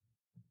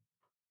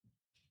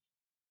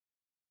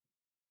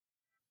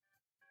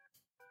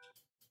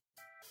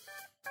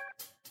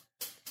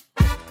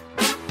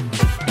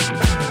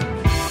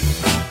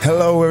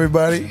Hello,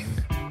 everybody.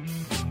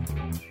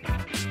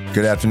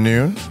 Good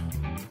afternoon,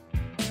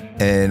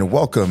 and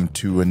welcome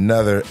to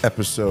another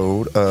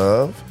episode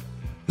of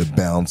the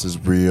Bounce is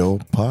Real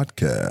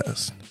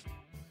podcast.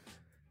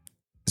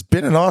 It's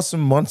been an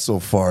awesome month so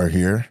far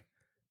here.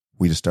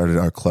 We just started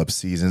our club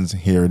seasons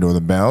here in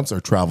Northern Bounce, our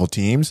travel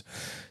teams.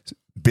 It's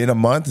been a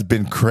month. It's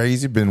been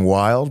crazy, been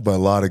wild, but a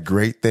lot of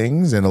great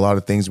things and a lot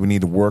of things we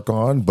need to work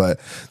on.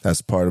 But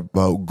that's part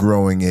about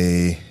growing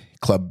a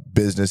club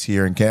business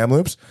here in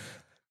Kamloops.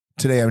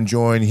 Today I'm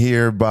joined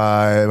here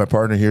by my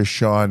partner here,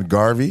 Sean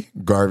Garvey.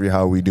 Garvey,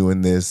 how are we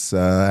doing this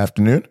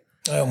afternoon?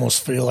 I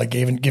almost feel like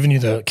giving you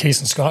the Case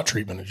and Scott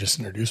treatment and just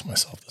introduce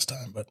myself this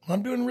time, but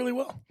I'm doing really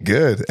well.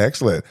 Good.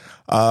 Excellent.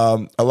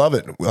 I love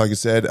it. Like I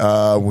said,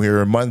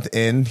 we're a month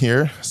in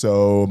here,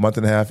 so a month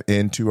and a half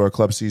into our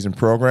club season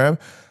program.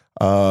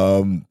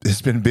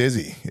 It's been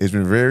busy. It's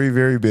been very,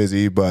 very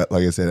busy, but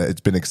like I said,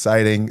 it's been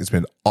exciting. It's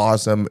been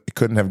awesome. It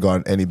couldn't have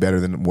gone any better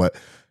than what,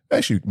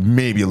 actually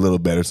maybe a little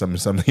better,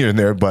 something here and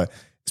there, but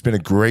it's been a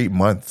great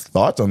month.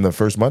 Thoughts on the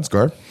first month,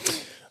 Scar?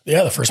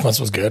 Yeah, the first month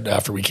was good.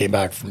 After we came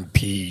back from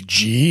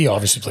PG,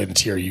 obviously played in the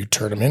TRU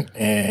tournament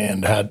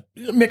and had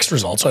mixed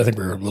results. So I think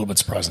we were a little bit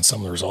surprised in some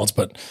of the results,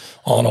 but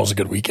all in all, it was a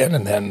good weekend.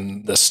 And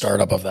then the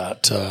startup of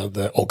that,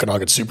 the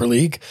Okanagan Super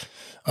League,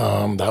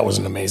 that was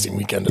an amazing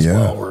weekend as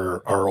well,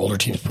 where our older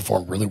teams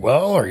performed really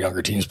well. Our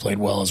younger teams played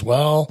well as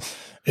well.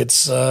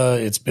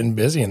 It's been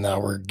busy, and now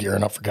we're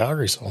gearing up for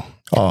Calgary. So,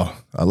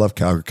 I love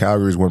Calgary.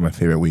 Calgary is one of my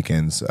favorite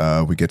weekends.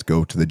 We get to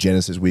go to the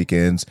Genesis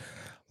weekends.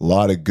 A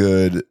lot of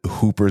good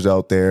hoopers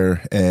out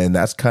there, and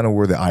that's kind of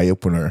where the eye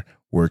opener,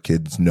 where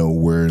kids know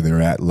where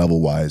they're at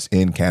level wise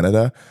in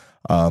Canada.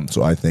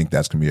 So I think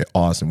that's gonna be an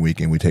awesome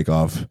weekend. We take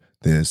off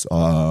this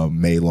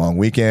May long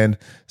weekend,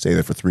 stay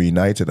there for 3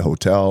 nights at a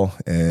hotel,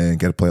 and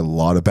get to play a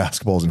lot of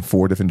basketballs in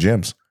 4 different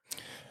gyms.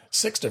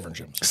 6 different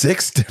gyms.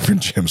 6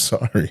 different gyms.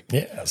 Sorry.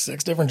 Yeah,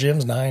 6 different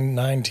gyms,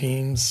 nine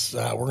teams.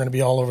 We're going to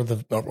be all over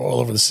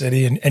the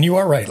city, and you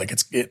are right. Like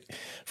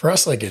for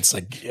us, like it's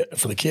like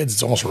for the kids,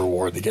 it's almost a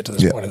reward. They get to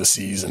this point of the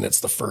season.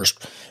 It's the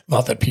first.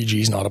 Not that PG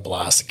is not a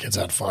blast. The kids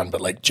had fun,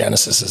 but like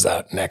Genesis is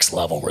that next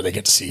level where they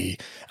get to see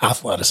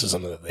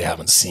athleticism that they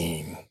haven't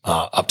seen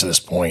up to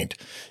this point,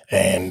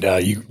 and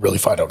you really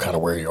find out kind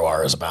of where you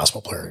are as a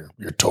basketball player.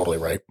 You're totally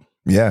right.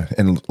 Yeah,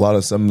 and a lot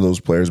of some of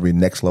those players will be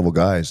next level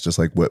guys, just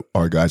like what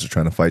our guys are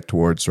trying to fight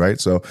towards, right?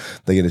 So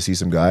they get to see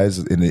some guys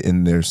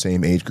in their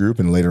same age group,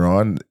 and later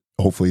on,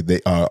 hopefully,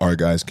 our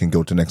guys can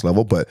go to next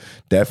level. But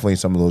definitely,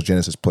 some of those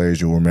Genesis players,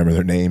 you'll remember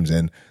their names,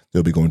 and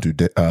they'll be going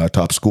to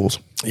top schools.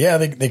 Yeah,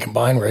 they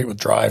combine right with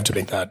Drive to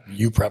make that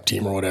U Prep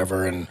team or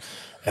whatever, and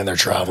they're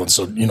traveling.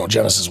 So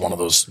Genesis is one of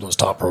those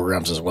top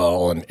programs as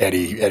well. And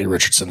Eddie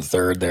Richardson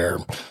III, their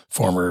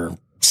former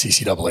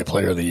CCAA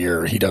Player of the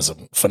Year, he does a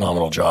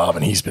phenomenal job,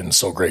 and he's been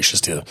so gracious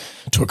to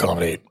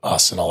accommodate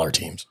us and all our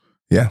teams.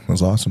 Yeah, that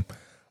was awesome.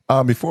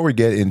 Before we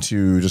get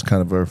into just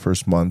kind of our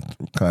first month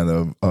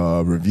kind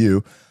of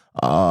review,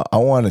 I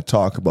want to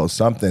talk about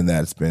something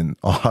that's been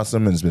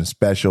awesome and has been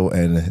special,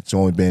 and it's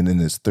only been in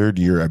its 3rd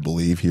year, I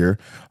believe, here.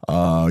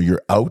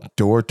 Your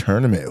outdoor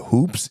tournament,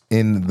 Hoops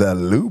in the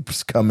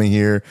Loops, coming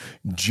here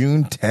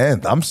June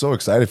 10th. I'm so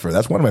excited for it.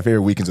 That's one of my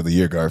favorite weekends of the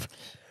year, Garv.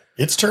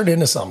 It's turned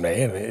into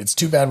someday, and it's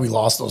too bad we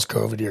lost those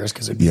COVID years,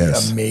 because it'd be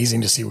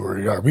amazing to see where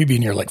we are. We'd be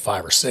near like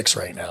 5 or 6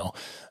 right now.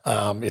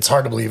 It's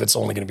hard to believe it's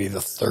only going to be the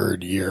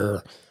 3rd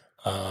year.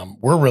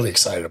 We're really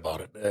excited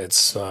about it.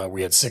 It's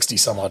we had 60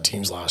 some odd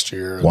teams last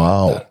year.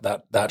 Wow.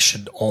 That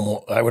should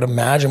almost, I would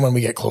imagine when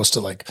we get close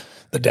to like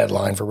the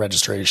deadline for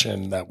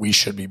registration, that we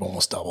should be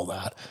almost double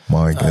that.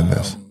 My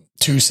goodness.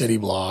 2 city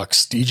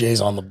blocks,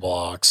 DJs on the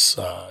blocks,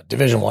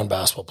 Division I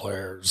basketball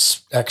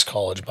players,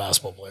 ex-college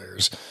basketball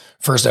players,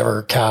 first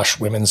ever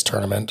cash women's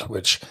tournament,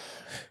 which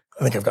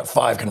I think I've got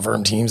 5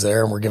 confirmed teams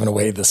there, and we're giving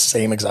away the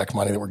same exact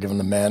money that we're giving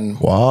the men.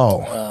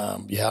 Wow.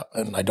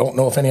 And I don't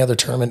know if any other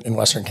tournament in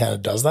Western Canada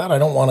does that. I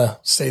don't want to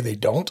say they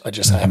don't. I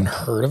just haven't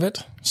heard of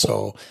it.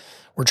 So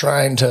we're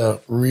trying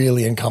to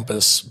really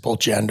encompass both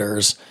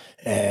genders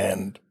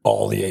and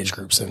all the age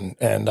groups, and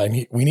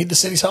we need the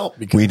city's help,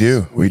 because we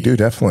do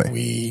definitely.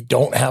 We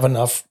don't have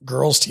enough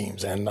girls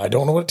teams, and I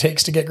don't know what it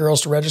takes to get girls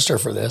to register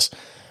for this,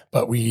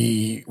 but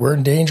we're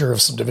in danger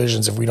of some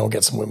divisions if we don't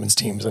get some women's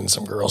teams and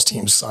some girls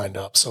teams signed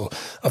up. So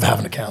of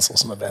having to cancel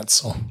some events.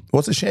 So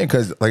it's a shame,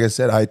 because like I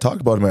said, I talked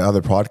about in my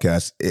other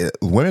podcast,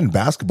 women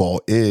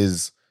basketball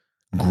is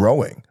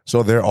growing.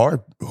 So there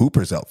are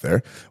hoopers out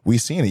there. We've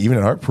seen it even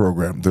in our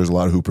program. There's a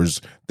lot of hoopers.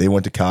 They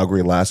went to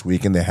Calgary last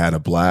week and they had a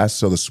blast.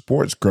 So the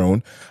sport's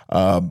grown.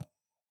 So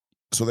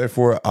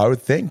therefore, I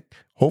would think,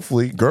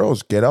 hopefully,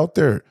 girls get out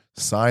there,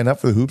 sign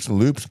up for the Hoops and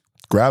Loops,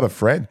 grab a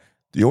friend.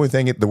 The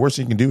worst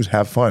thing you can do is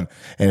have fun.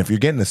 And if you're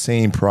getting the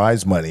same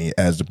prize money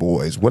as the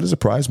boys, what is the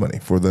prize money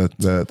for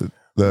the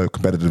the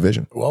competitive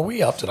division? Well,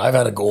 we upped it. I've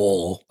had a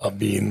goal of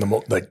being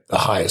the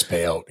highest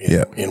payout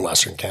in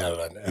Western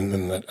Canada, and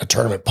then a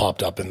tournament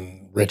popped up in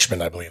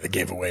Richmond, I believe, that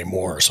gave away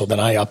more. So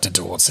then I upped it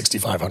to about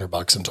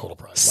 $6,500 in total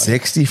prize money.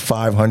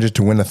 $6,500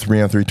 to win a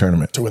 3-on-3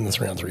 tournament. To win the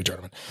 3-on-3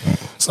 tournament.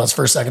 So that's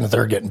first, second, and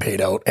third getting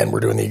paid out, and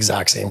we're doing the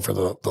exact same for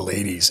the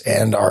ladies.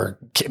 And our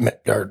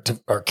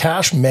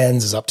cash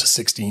men's is up to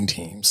 16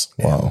 teams.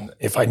 Wow! And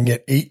if I can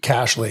get 8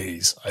 cash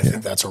ladies, I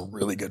think that's a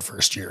really good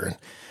first year.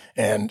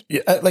 And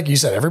like you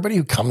said, everybody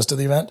who comes to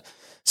the event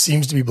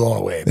seems to be blown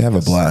away. They have a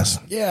blast.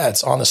 Yeah,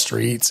 it's on the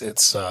streets.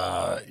 It's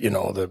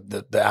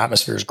the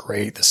atmosphere is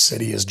great. The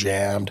city is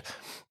jammed.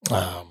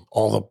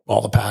 All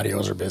the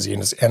patios are busy,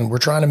 and we're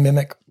trying to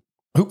mimic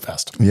Hoop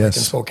Fest. Yes, like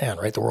in Spokane,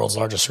 right? The world's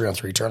largest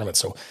 3-on-3 tournament.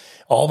 So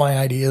all my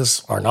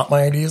ideas are not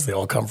my ideas. They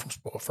all come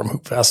from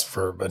Hoop Fest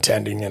for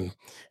attending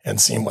and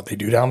seeing what they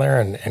do down there.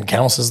 And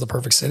Kamloops is the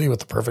perfect city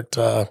with the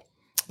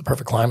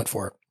perfect climate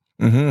for it.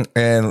 Mm-hmm.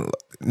 And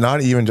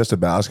not even just a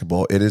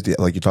basketball. It is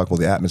like you talk about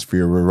the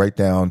atmosphere. We're right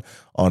down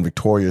on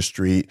Victoria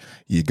Street.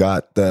 You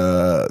got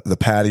the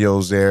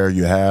patios there.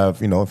 You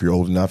have, if you're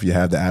old enough, you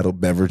have the adult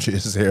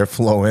beverages there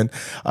flowing.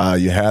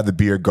 You have the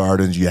beer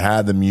gardens. You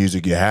have the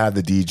music. You have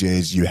the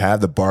DJs. You have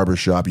the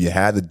barbershop. You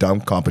have the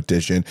dunk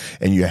competition,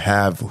 and you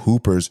have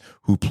hoopers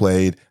who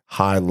played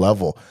high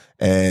level.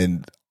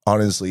 And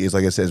honestly, it's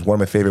like I said, it's one of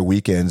my favorite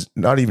weekends,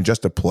 not even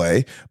just to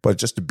play, but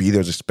just to be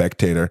there as a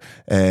spectator.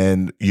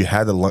 And you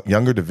had the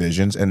younger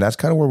divisions, and that's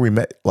kind of where we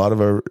met a lot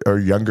of our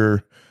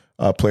younger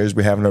players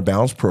we have in our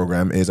balance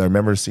program. Is I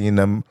remember seeing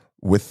them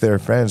with their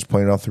friends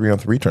playing all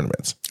 3-on-3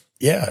 tournaments.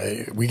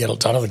 Yeah, we get a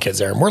ton of the kids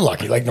there, and we're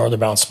lucky. Like Northern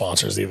Bounce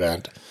sponsors the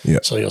event,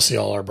 so you'll see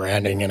all our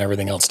branding and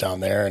everything else down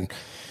there, and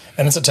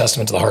it's a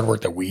testament to the hard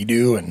work that we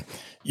do. And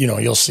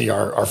you'll see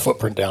our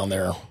footprint down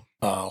there.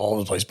 All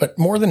over the place, but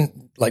more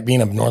than like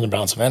being a Northern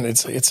Bounce event,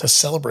 it's a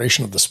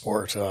celebration of the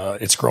sport.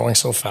 It's growing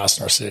so fast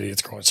in our city.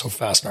 It's growing so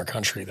fast in our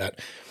country that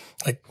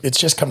like it's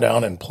just come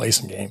down and play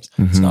some games.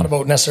 Mm-hmm. It's not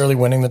about necessarily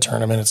winning the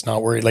tournament. It's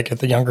not worried. Like at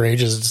the younger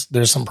ages,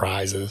 there's some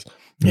prizes.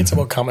 Mm-hmm. It's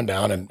about coming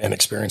down and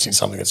experiencing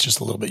something that's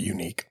just a little bit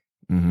unique.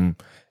 Mm-hmm.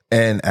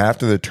 And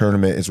after the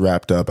tournament is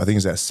wrapped up, I think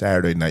it's that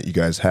Saturday night, you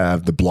guys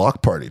have the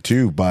block party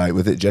too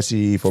with it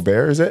Jesse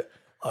Faubert, is it?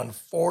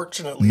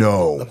 Unfortunately,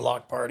 no. The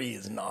block party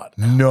is not.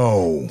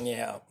 No.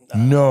 Yeah.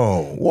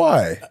 No.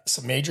 Why?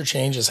 Some major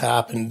changes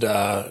happened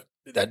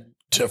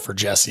for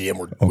Jesse, and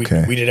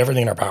we did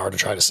everything in our power to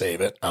try to save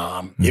it.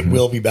 It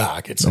will be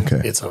back. It's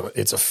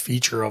a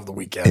feature of the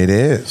weekend. It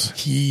is.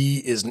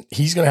 He's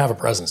going to have a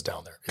presence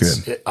down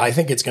there. I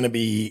think it's going to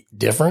be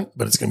different,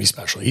 but it's going to be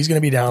special. He's going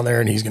to be down there,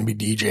 and he's going to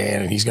be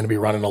DJing, and he's going to be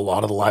running a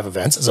lot of the live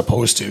events as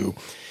opposed to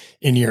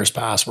in years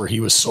past where he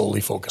was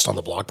solely focused on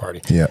the block party.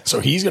 Yeah.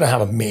 So he's going to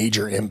have a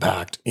major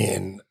impact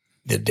in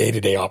the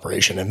day-to-day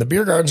operation, and the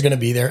beer garden's going to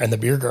be there, and the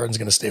beer garden's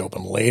going to stay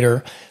open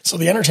later. So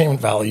the entertainment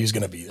value is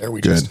going to be there.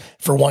 We just,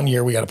 for 1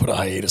 year, we got to put a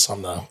hiatus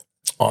on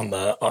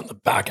the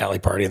back alley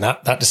party. And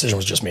that decision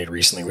was just made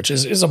recently, which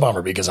is a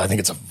bummer because I think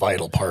it's a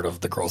vital part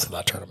of the growth of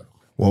that tournament.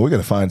 Well, we got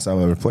to find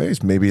some other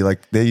place. Maybe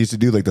like they used to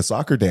do like the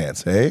soccer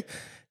dance. Hey,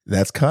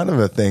 that's kind of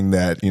a thing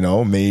that,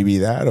 maybe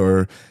that,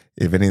 or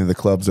if any of the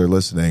clubs are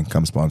listening,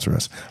 come sponsor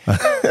us.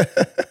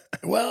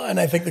 Well, and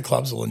I think the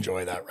clubs will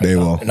enjoy that, right? They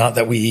will. Not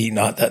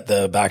that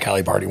the back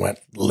alley party went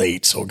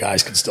late, so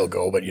guys can still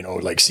go. But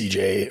like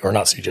CJ, or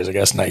not CJ's, I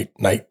guess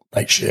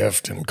night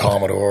shift and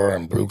Commodore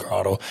and Blue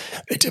Grotto,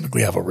 they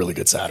typically have a really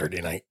good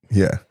Saturday night.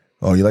 Yeah.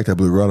 Oh, you like that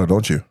Blue Grotto,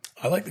 don't you?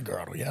 I like the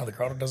Grotto. Yeah, the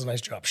Grotto does a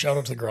nice job. Shout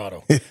out to the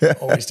Grotto.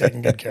 Always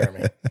taking good care of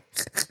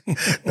me.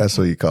 That's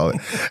what you call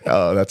it.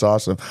 Oh, that's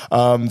awesome.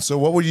 So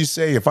what would you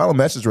say, your final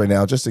message right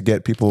now, just to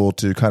get people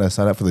to kind of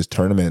sign up for these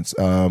tournaments?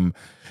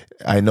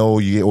 I know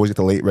you always get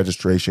the late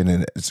registration,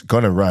 and it's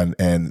going to run,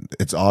 and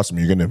it's awesome.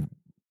 You're going to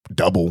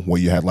double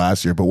what you had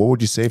last year. But what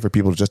would you say for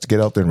people just to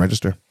get out there and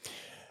register?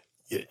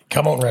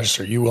 Come out and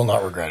register. You will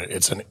not regret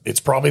it. It's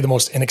probably the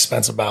most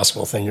inexpensive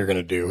basketball thing you're going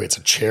to do. It's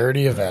a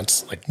charity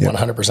event. Like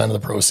 100% of the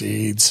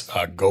proceeds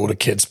go to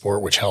Kids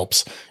Sport, which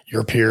helps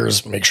your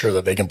peers make sure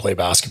that they can play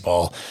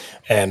basketball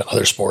and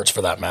other sports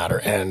for that matter.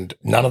 And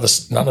none of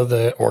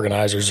the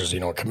organizers, there's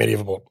a committee of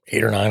about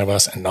 8 or 9 of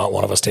us, and not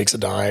one of us takes a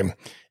dime.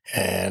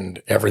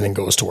 And everything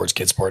goes towards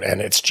Kids Sport,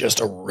 and it's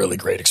just a really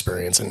great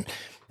experience. And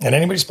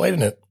anybody who's played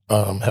in it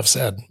have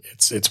said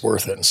it's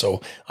worth it. And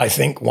so I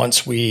think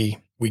once we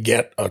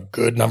get a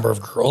good number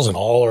of girls in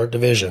all our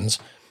divisions,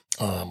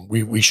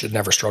 we should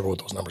never struggle with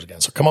those numbers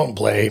again. So come out and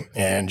play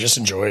and just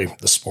enjoy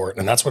the sport.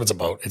 And that's what it's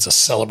about. It's a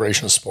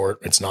celebration of sport.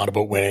 It's not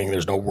about winning.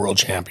 There's no world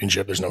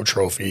championship. There's no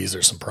trophies.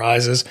 There's some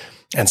prizes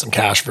and some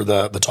cash for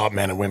the top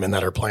men and women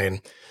that are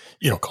playing,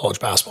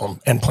 college basketball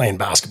and playing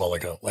basketball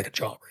like a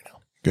job right now.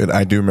 Good.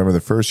 I do remember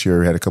the first year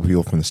we had a couple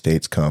people from the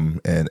States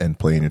come and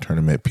play in your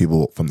tournament,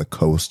 people from the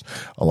coast,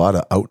 a lot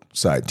of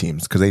outside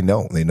teams, because they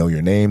know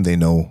your name, they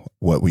know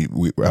what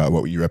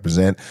what you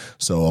represent.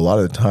 So a lot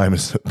of the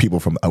times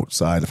people from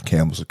outside of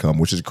Kamloops would come,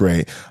 which is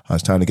great.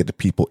 It's time to get the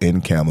people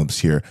in Kamloops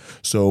here.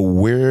 So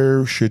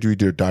where should we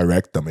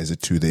direct them? Is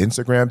it to the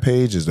Instagram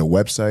page? Is it a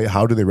website?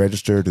 How do they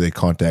register? Do they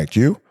contact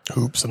you?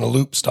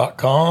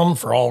 hoopsandtheloops.com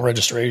for all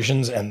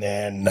registrations. And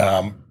then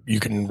you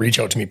can reach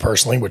out to me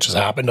personally, which has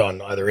happened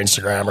on either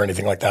Instagram or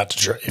anything like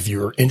that, if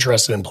you're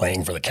interested in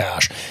playing for the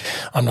cash.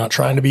 I'm not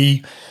trying to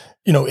be,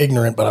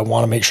 ignorant, but I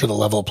want to make sure the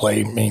level of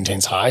play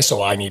maintains high.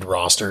 So I need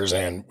rosters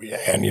and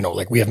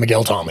like we have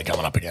Miguel Tomley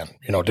coming up again,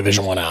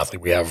 Division I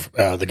athlete. We have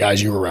the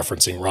guys you were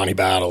referencing, Ronnie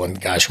Battle,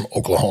 and guys from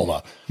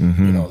Oklahoma,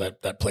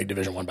 that played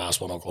Division I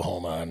basketball in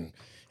Oklahoma,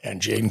 and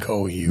Jaden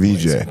Cohey.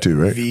 VJ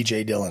too, right?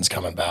 VJ Dillon's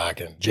coming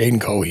back, and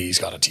Jaden Cohey's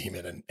got a team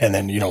in. And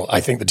then,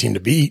 I think the team to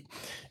beat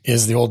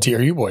is the old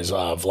TRU boys,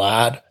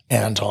 Vlad,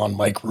 Anton,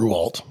 Mike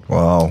Rualt.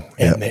 Wow.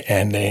 And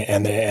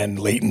and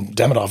Leighton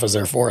Demidov is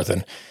their fourth.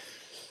 And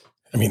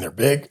I mean, they're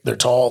big, they're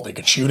tall, they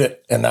can shoot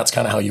it. And that's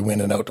kind of how you win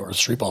an outdoor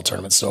street ball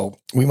tournament. So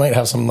we might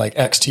have some like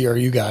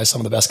ex-TRU guys,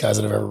 some of the best guys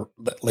that have ever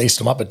laced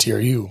them up at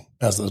TRU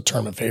as the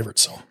tournament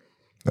favorites. So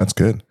that's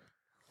good.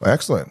 Well,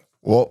 excellent.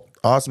 Well,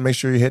 awesome. Make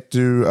sure you hit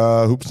to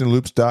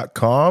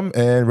hoopsandloops.com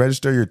and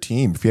register your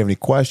team. If you have any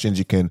questions,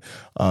 you can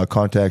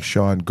contact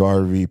Sean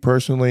Garvey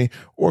personally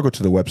or go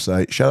to the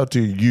website. Shout out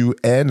to you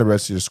and the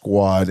rest of your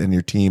squad and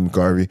your team,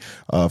 Garvey,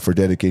 for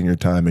dedicating your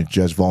time and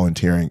just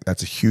volunteering.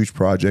 That's a huge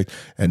project.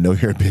 And know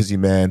you're a busy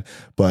man,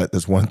 but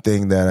there's one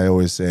thing that I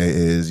always say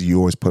is you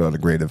always put on a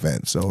great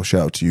event. So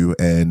shout out to you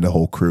and the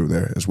whole crew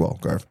there as well,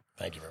 Garv.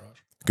 Thank you very much.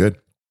 Good.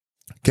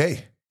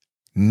 Okay.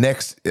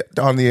 Next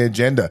on the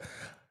agenda,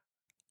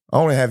 I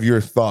want to have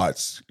your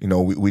thoughts.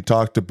 We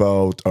talked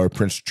about our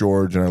Prince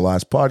George in our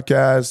last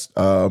podcast.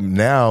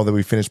 Now that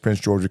we finished Prince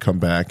George, we come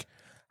back.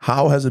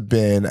 How has it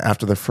been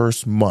after the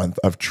first month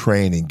of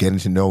training, getting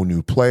to know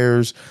new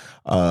players,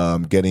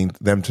 getting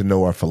them to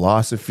know our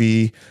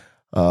philosophy?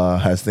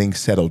 Has things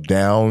settled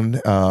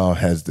down?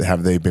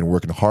 Have they been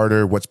working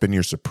harder? What's been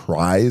your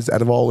surprise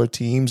out of all our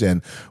teams?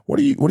 And what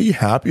are you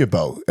happy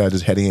about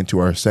just heading into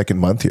our second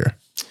month here?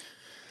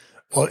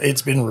 Well,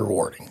 it's been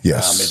rewarding.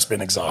 Yes. It's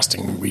been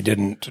exhausting.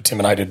 Tim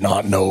and I did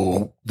not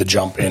know the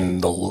jump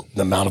in the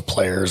amount of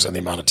players and the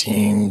amount of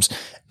teams,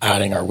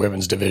 adding our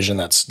women's division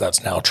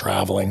that's now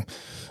traveling.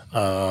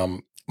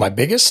 My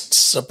biggest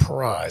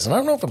surprise, and I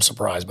don't know if I'm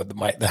surprised, but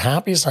the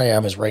happiest I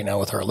am is right now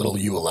with our little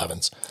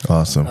U11s.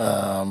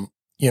 Awesome.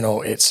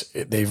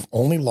 They've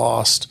only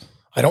lost,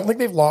 I don't think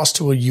they've lost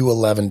to a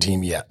U11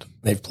 team yet.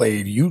 They've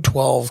played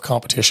U12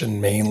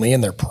 competition mainly,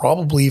 and they're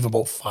probably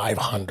about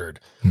 500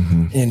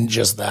 in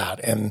just that.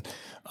 And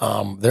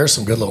there's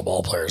some good little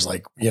ball players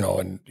and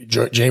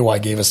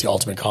JY gave us the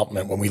ultimate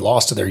compliment when we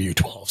lost to their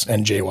U12s.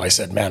 And JY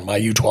said, man, my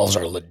U12s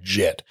are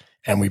legit,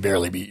 and we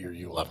barely beat your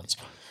U11s.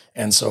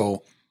 And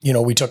so,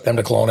 we took them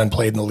to Kelowna and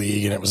played in the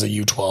league, and it was a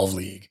U12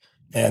 league.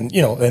 And,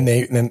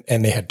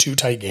 and they had two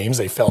tight games.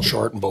 They fell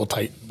short in both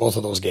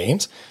of those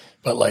games.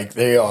 But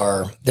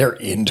they're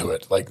into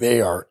it. They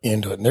are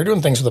into it. And they're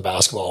doing things with the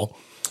basketball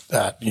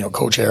that,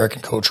 Coach Eric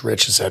and Coach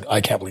Rich has said,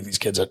 I can't believe these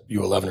kids at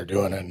U11 are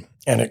doing.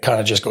 And it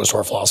kind of just goes to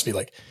our philosophy,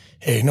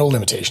 hey, no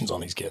limitations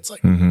on these kids.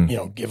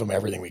 Give them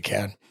everything we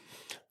can.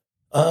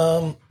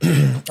 Our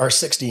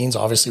 16s,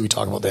 obviously we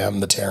talk about them,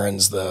 the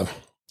Terrans, the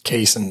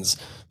Caissons,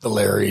 the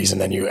Larrys, and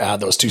then you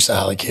add those two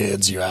Sally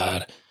kids, you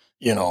add,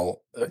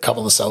 a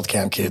couple of the South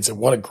Cam kids, and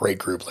what a great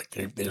group.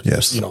 They're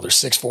 6'4",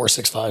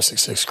 6'5",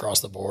 6'6" across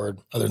the board,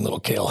 other than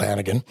little Cale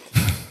Hannigan,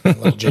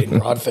 little Jaden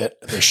Broadfit.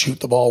 They shoot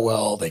the ball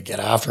well. They get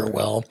after it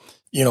well.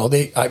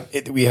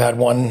 We had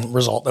one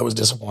result that was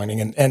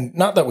disappointing, and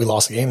not that we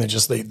lost the game.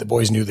 The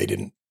boys knew they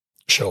didn't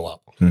show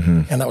up.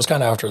 And that was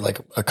kind of after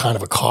a kind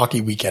of a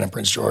cocky weekend in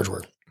Prince George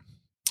where,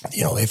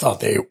 they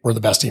thought they were the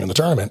best team in the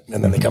tournament,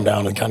 and then they come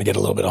down and kind of get a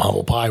little bit of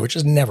humble pie, which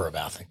is never a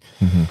bad thing.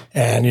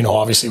 And,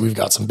 obviously we've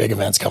got some big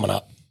events coming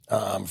up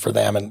for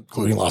them,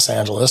 including Los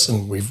Angeles,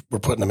 and we're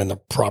putting them in the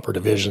proper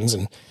divisions.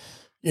 And,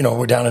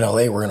 we're down in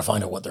LA, we're going to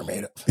find out what they're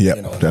made of,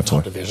 in the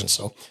top division.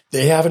 So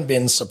they haven't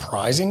been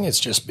surprising. It's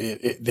just,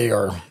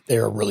 they're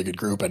a really good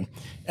group. And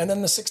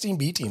then the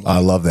 16B team. I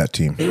love that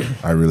team.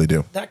 I really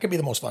do. That could be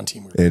the most fun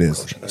team. It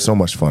is so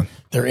much fun.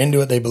 They're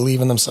into it. They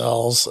believe in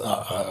themselves.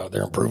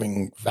 They're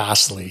improving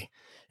vastly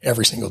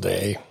every single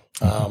day.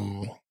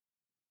 The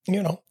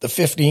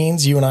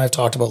 15s, you and I have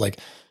talked about,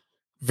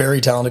 very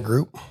talented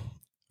group.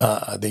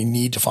 They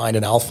need to find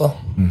an alpha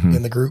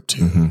in the group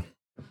to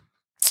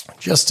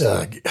just,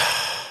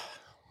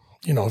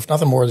 if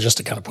nothing more than just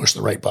to kind of push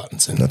the right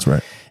buttons. And that's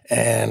right.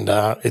 And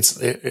it's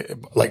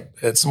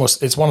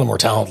one of the more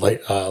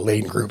talented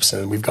laden groups,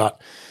 and we've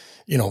got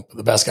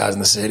the best guys in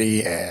the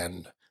city,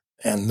 and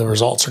the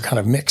results are kind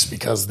of mixed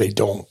because they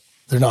don't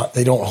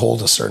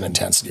hold a certain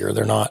intensity, or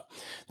they're not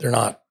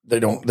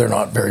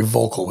very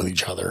vocal with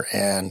each other.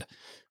 And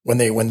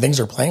when things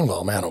are playing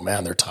well, man, oh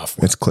man, they're tough.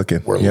 It's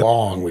clicking. We're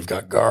long. We've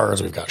got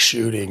guards. We've got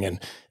shooting, and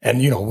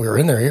we're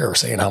in their ear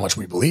saying how much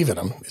we believe in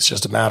them. It's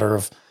just a matter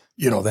of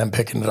them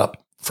picking it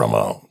up from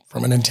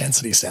an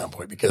intensity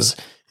standpoint, because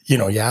you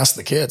ask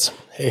the kids,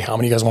 hey, how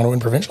many of you guys want to win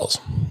provincials?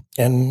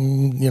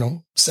 And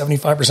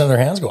 75% of their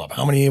hands go up.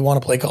 How many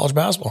want to play college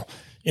basketball?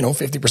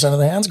 50% of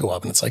the hands go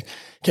up, and it's like,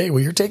 okay,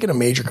 well, you're taking a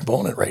major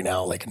component right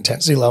now, like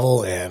intensity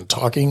level and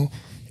talking,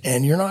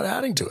 and you're not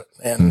adding to it.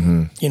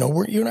 And, you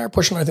and I are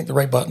pushing, I think, the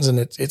right buttons, and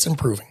it's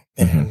improving.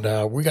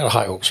 And we got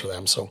high hopes for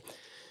them. So,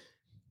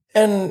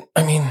 and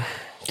I mean,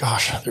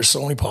 gosh, there's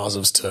so many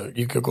positives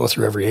you could go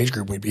through every age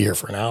group. We'd be here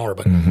for an hour,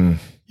 but,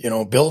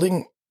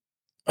 building,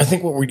 I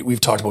think what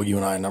we've talked about, you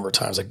and I, a number of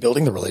times, like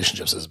building the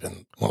relationships has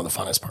been one of the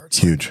funnest parts.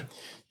 Huge.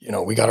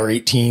 We got our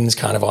 18s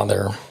kind of on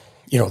their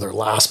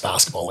last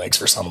basketball legs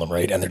for some of them,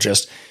 right? And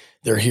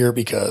they're here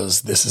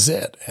because this is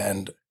it.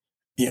 And,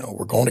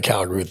 we're going to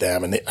Calgary with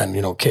them, and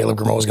Caleb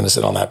Grimeau is going to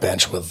sit on that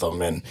bench with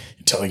them and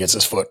until he gets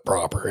his foot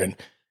proper. And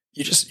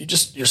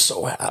you're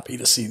so happy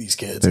to see these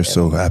kids. They're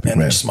so happy, and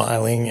man. They're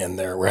smiling, and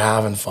we're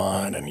having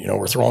fun, and,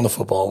 we're throwing the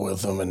football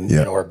with them, and,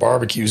 our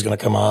barbecue is going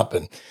to come up,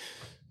 and,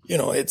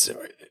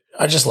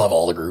 I just love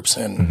all the groups,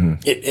 and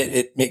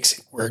it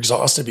makes, we're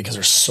exhausted because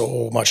there's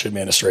so much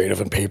administrative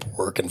and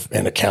paperwork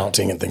and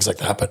accounting and things like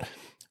that. But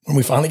when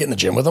we finally get in the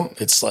gym with them,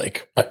 it's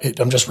like,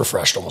 I'm just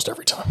refreshed almost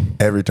every time.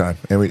 Every time.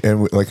 And we,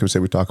 like we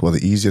said, we talk about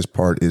the easiest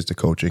part is the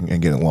coaching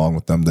and getting along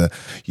with them. The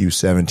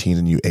U17s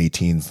and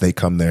U18s, they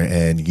come there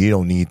and you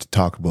don't need to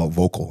talk about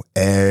vocal.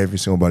 Every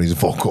single body's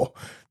vocal.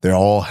 They're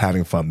all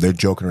having fun. They're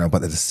joking around,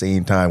 but at the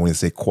same time, when they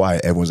say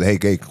quiet, everyone's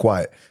like, hey,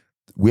 quiet.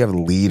 We have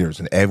leaders,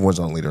 and everyone's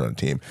on a leader on the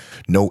team.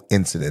 No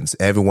incidents.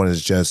 Everyone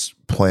is just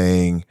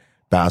playing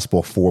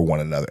basketball for one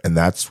another. And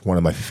that's one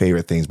of my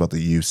favorite things about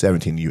the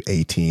U17,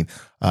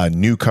 U18.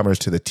 Newcomers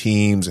to the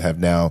teams have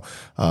now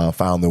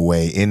found their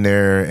way in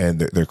there, and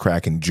they're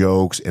cracking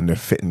jokes, and they're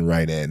fitting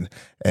right in.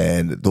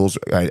 And those,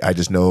 I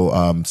just know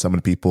some of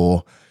the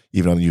people,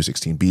 even on the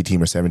U16B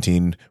team or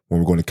 17, when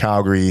we're going to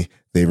Calgary,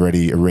 they've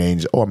already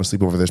arranged, I'm going to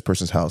sleep over this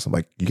person's house. I'm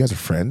like, you guys are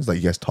friends? Like,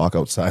 you guys talk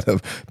outside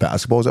of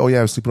basketball? Oh,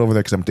 yeah, I'm sleeping over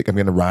there because I'm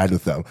going to ride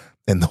with them.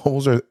 And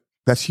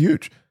that's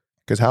huge.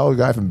 Because how a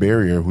guy from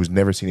Barrier who's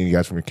never seen any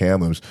guys from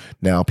Kamloops,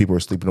 now people are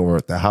sleeping over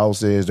at the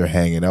houses, they're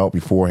hanging out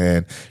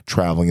beforehand,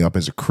 traveling up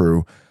as a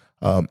crew.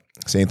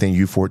 Same thing,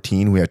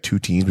 U14, we had 2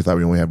 teams. We thought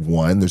we only had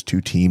 1. There's 2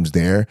 teams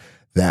there.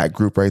 That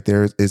group right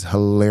there is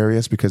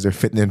hilarious because they're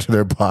fitting into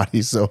their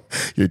bodies. So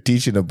you're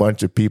teaching a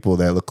bunch of people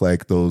that look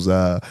like those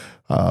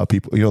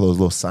people, those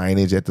little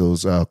signage at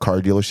those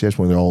car dealerships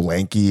when they're all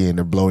lanky and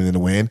they're blowing in the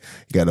wind.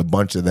 You got a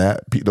bunch of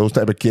those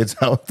type of kids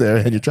out there,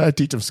 and you're trying to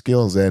teach them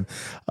skills. And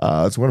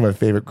it's one of my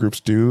favorite groups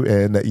too.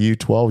 And at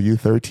U12,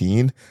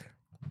 U13,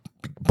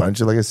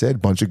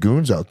 bunch of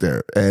goons out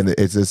there. And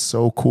it's just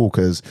so cool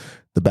because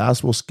the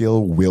basketball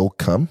skill will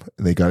come,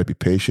 and they got to be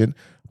patient,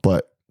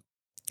 but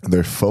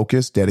their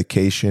focus,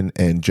 dedication,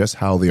 and just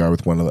how they are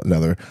with one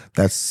another,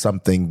 that's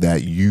something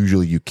that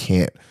usually you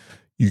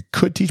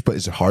could teach, but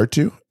it's hard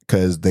to,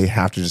 because they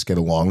have to just get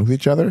along with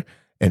each other.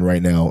 And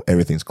right now,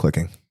 everything's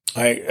clicking.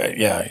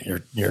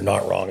 You're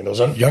not wrong. And those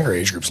younger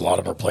age groups, a lot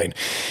of them are playing.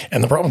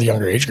 And the problem with the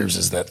younger age groups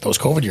is that those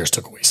COVID years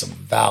took away some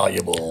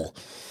valuable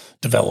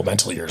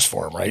developmental years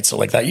for them, right? So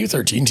like that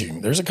U13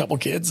 team, there's a couple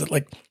kids that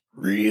like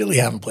really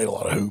haven't played a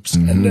lot of hoops.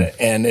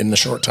 And in the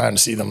short time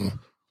to see them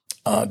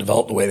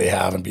develop the way they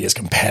have and be as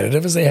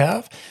competitive as they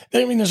have.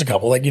 I mean, there's a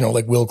couple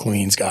like Will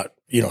Queen's got,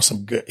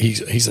 some good,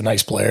 he's a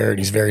nice player and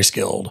he's very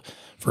skilled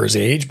for his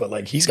age, but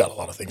like he's got a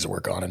lot of things to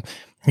work on. And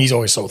he's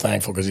always so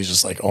thankful because he's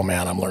just like, oh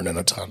man, I'm learning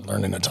a ton.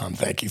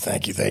 Thank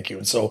you.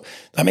 And so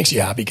that makes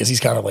you happy because he's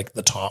kind of like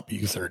the top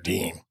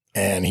U13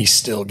 and he's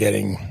still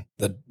getting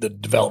the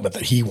development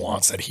that he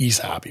wants, that he's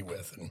happy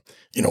with. And,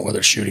 whether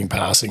it's shooting,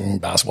 passing,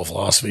 basketball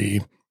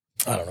philosophy,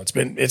 I don't know.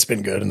 It's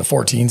been good. And the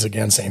 14s,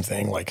 again, same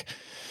thing, like,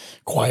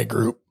 quiet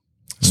group,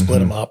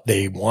 split them up.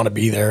 They want to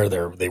be there.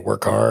 They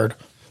work hard.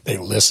 They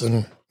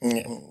listen.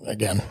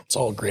 Again, it's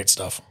all great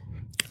stuff.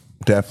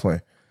 Definitely.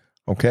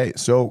 Okay.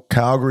 So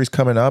Calgary's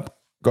coming up.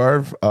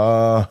 Garv,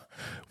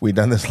 we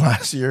done this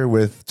last year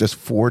with just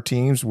 4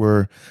 teams.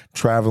 We're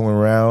traveling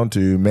around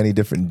to many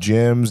different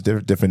gyms,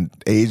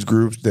 different age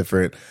groups,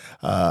 different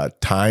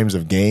times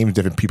of games,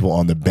 different people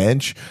on the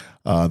bench.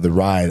 The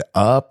ride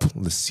up,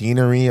 the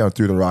scenery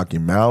through the Rocky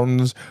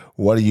Mountains.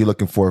 What are you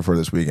looking for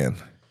this weekend?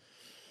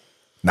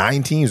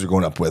 9 teams we're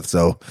going up with,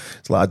 so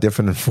it's a lot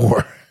different than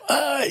 4.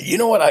 You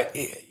know what?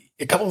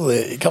 A couple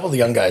of the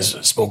young guys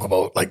spoke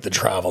about like the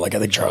travel. Like I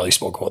think Charlie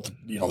spoke about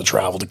the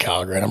travel to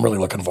Calgary, and I'm really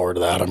looking forward to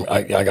that.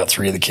 I got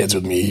 3 of the kids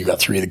with me. You got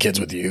 3 of the kids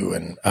with you,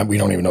 and we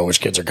don't even know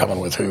which kids are coming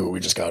with who. We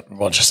just got a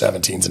bunch of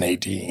 17s and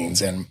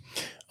 18s, and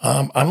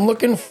I'm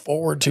looking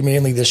forward to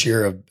mainly this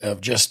year of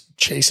just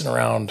chasing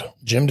around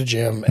gym to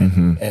gym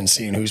and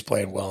seeing who's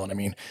playing well. And I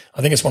mean,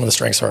 I think it's one of the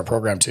strengths of our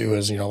program too,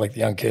 is, like the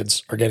young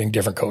kids are getting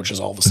different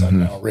coaches all of a sudden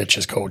now. Rich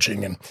is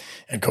coaching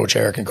and Coach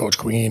Eric and Coach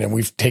Queen. And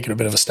we've taken a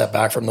bit of a step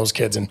back from those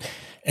kids and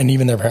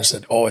even their parents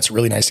said, oh, it's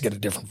really nice to get a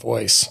different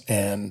voice.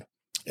 And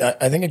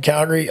I think in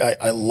Calgary,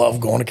 I love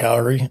going to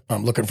Calgary.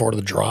 I'm looking forward to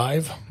the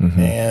drive,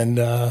 and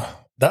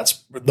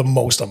that's the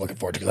most I'm looking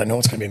forward to because I know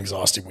it's going to be an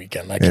exhausting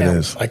weekend.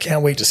 I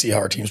can't wait to see how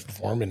our teams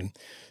perform, and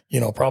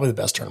probably the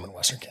best tournament in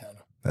Western Canada.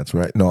 That's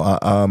right. No,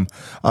 I'm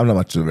not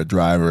much of a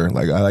driver.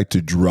 Like I like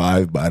to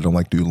drive, but I don't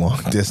like to do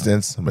long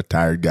distance. I'm a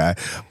tired guy,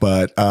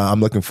 but I'm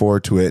looking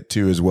forward to it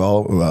too as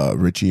well.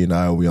 Richie and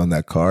I will be on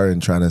that car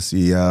and trying to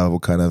see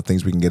what kind of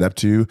things we can get up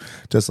to.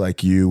 Just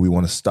like you, we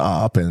want to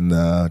stop and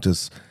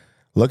just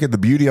look at the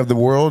beauty of the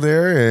world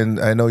there. And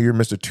I know you're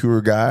Mr. Tour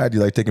Guide.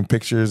 You like taking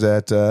pictures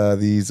at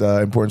these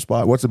important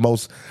spots. What's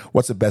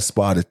the best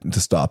spot to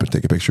stop and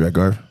take a picture at,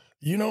 Garv?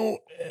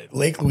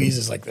 Lake Louise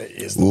is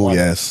the one,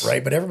 yes,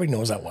 right? But everybody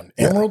knows that one.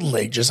 Emerald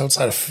Lake, just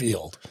outside of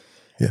Field,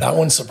 that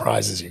one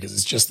surprises you because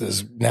it's just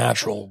this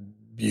natural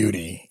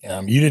beauty.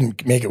 You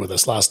didn't make it with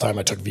us last time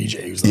I took VJ.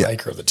 He was the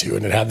hiker of the two,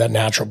 and it had that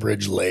natural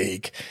bridge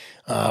lake.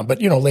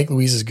 But Lake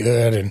Louise is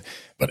good,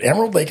 but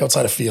Emerald Lake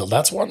outside of Field,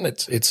 that's one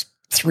it's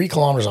 3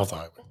 kilometers off the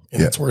highway.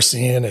 And it's worth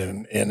seeing,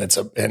 and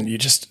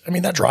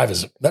that drive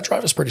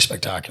is pretty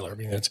spectacular. I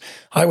mean, it's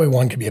Highway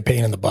 1 can be a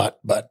pain in the butt,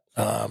 but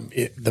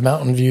the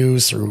mountain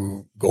views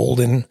through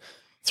Golden,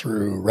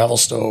 through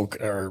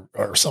Revelstoke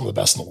are some of the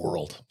best in the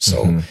world.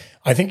 So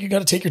I think you got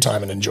to take your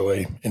time and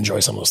enjoy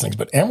some of those things.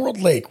 But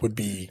Emerald Lake would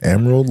be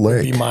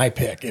my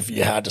pick if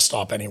you had to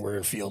stop anywhere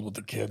in Field with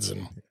the kids,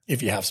 and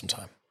if you have some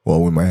time.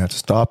 Well, we might have to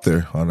stop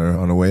there on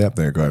our way up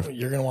there, Garv.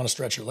 You're going to want to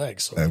stretch your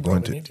legs, so I'm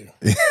going to need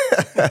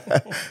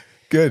to.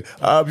 Good.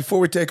 Before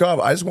we take off,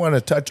 I just want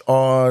to touch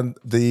on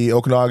the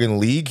Okanagan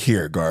League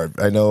here, Garv.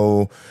 I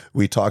know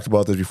we talked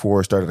about this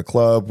before starting the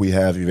club. We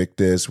have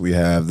Evictus, we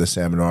have the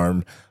Salmon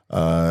Arm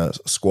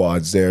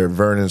squads there,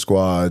 Vernon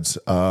squads,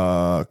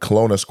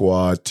 Kelowna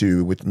squad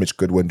too, with Mitch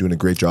Goodwin doing a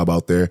great job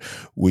out there.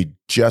 We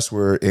just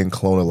were in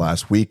Kelowna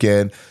last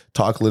weekend.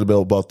 Talk a little bit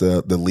about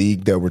the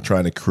league that we're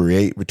trying to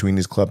create between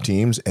these club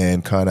teams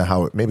and kind of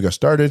how it maybe got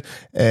started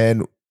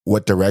and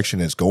what direction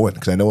it's going,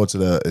 because I know it's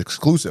an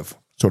exclusive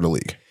sort of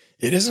league.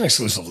 It is an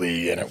exclusive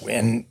league, and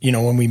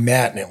when we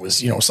met, and it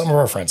was some of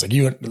our friends like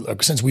you.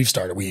 Since we've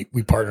started, we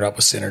partnered up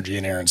with Synergy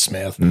and Aaron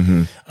Smith.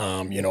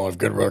 Have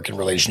good working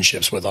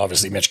relationships with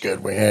obviously Mitch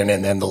Goodwin,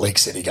 and then the Lake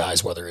City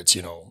guys, whether it's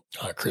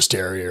Chris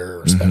Terrier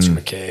or Spencer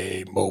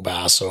McKay, Mo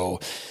Basso.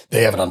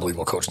 They have an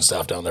unbelievable coaching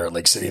staff down there at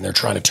Lake City, and they're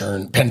trying to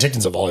turn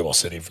Penticton's a volleyball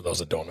city for those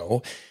that don't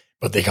know.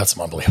 But they got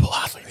some unbelievable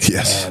athletes.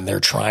 Yes. And they're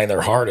trying their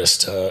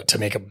hardest to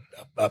make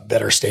a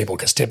better stable,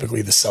 because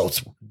typically the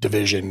South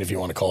Division, if you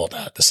want to call it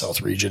that, the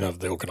South region of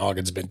the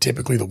Okanagan has been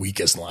typically the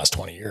weakest in the last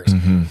 20 years,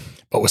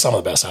 but with some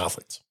of the best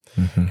athletes.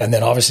 And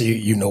then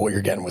obviously what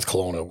you're getting with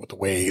Kelowna, with the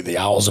way the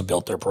Owls have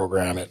built their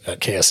program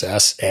at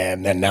KSS,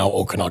 and then now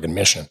Okanagan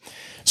Mission.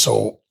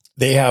 So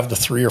they have the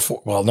 3 or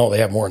 4, well, no, they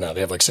have more now.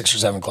 They have like 6 or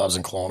 7 clubs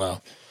in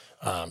Kelowna.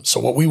 So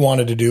what we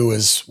wanted to do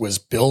was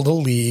build a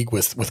league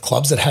with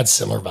clubs that had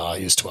similar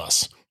values to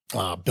us.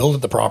 Build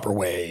it the proper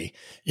way.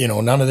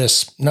 None of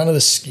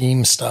this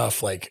scheme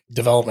stuff like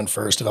development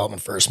first.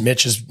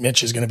 Mitch is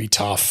going to be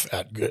tough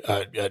at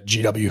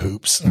GW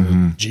hoops,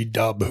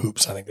 GW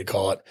hoops, I think they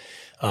call it.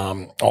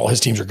 All his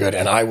teams are good,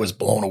 and I was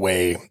blown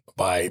away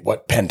by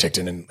what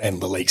Penticton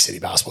and the Lake City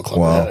Basketball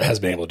Club has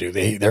been able to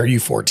do. Their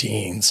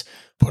U14s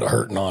put a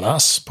hurting on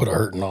us, put a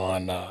hurting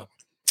on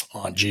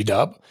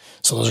GW.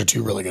 So those are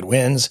 2 really good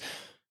wins.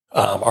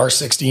 Our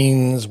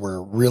 16s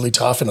were really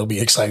tough, and it'll be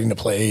exciting to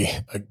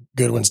play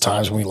Goodwin's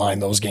times when we line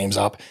those games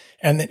up.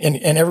 And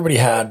everybody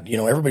had,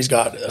 everybody's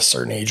got a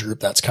certain age group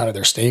that's kind of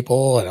their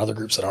staple, and other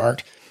groups that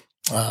aren't.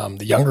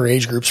 The younger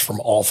age groups from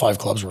all 5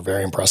 clubs were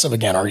very impressive.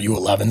 Again, our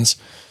U11s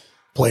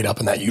played up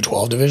in that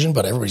U12 division,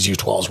 but everybody's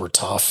U12s were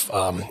tough.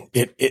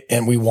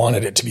 And we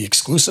wanted it to be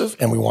exclusive,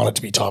 and we wanted it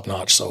to be top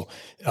notch. So,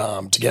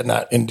 to get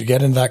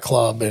into that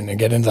club and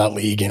get into that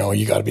league,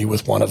 you got to be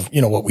with one of,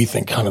 what we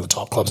think kind of the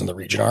top clubs in the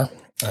region are.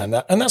 And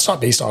that's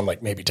not based on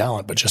like maybe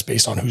talent, but just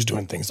based on who's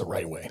doing things the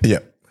right way. Yeah.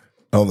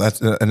 Oh,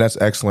 that's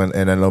excellent.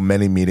 And I know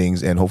many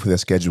meetings, and hopefully that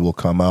schedule will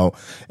come out.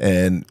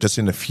 And just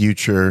in the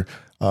future,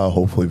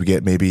 hopefully we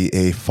get maybe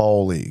a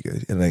fall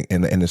league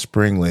and a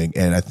spring league.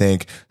 And I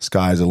think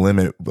sky's the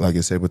limit. Like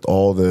I said, with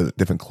all the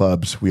different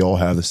clubs, we all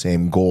have the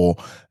same goal: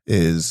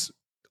 is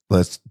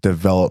let's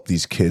develop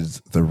these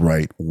kids the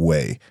right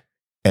way,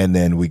 and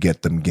then we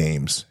get them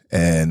games.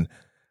 And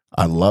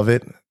I love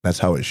it. That's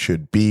how it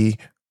should be.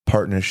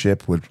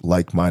 Partnership with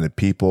like-minded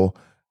people.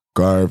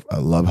 Garv, I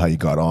love how you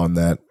got on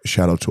that.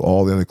 Shout out to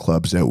all the other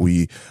clubs that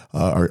we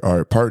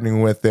are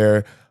partnering with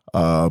there.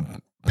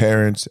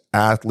 Parents,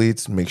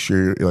 athletes, make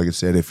sure, like I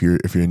said, if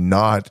you're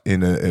not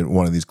in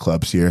one of these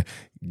clubs here,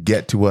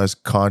 get to us,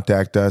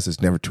 contact us.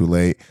 It's never too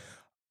late.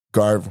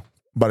 Garv,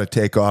 about to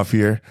take off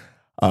here.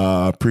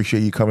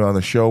 Appreciate you coming on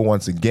the show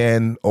once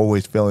again.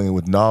 Always filling it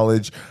with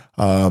knowledge.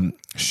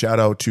 Shout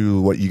out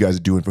to what you guys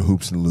are doing for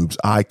Hoops and Loops.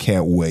 I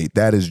can't wait.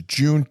 That is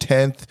June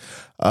 10th.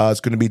 It's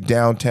going to be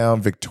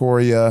downtown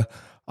Victoria.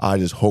 I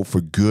just hope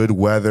for good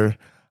weather.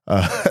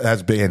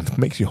 That's big, and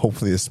makes you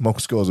hopefully the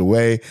smoke goes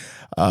away.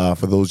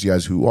 For those of you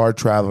guys who are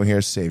traveling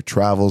here, safe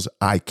travels.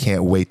 I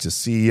can't wait to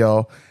see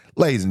y'all.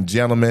 Ladies and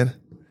gentlemen,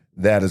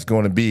 that is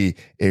going to be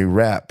a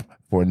wrap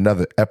for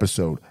another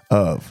episode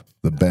of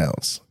The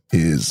Bounce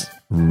is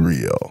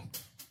Real.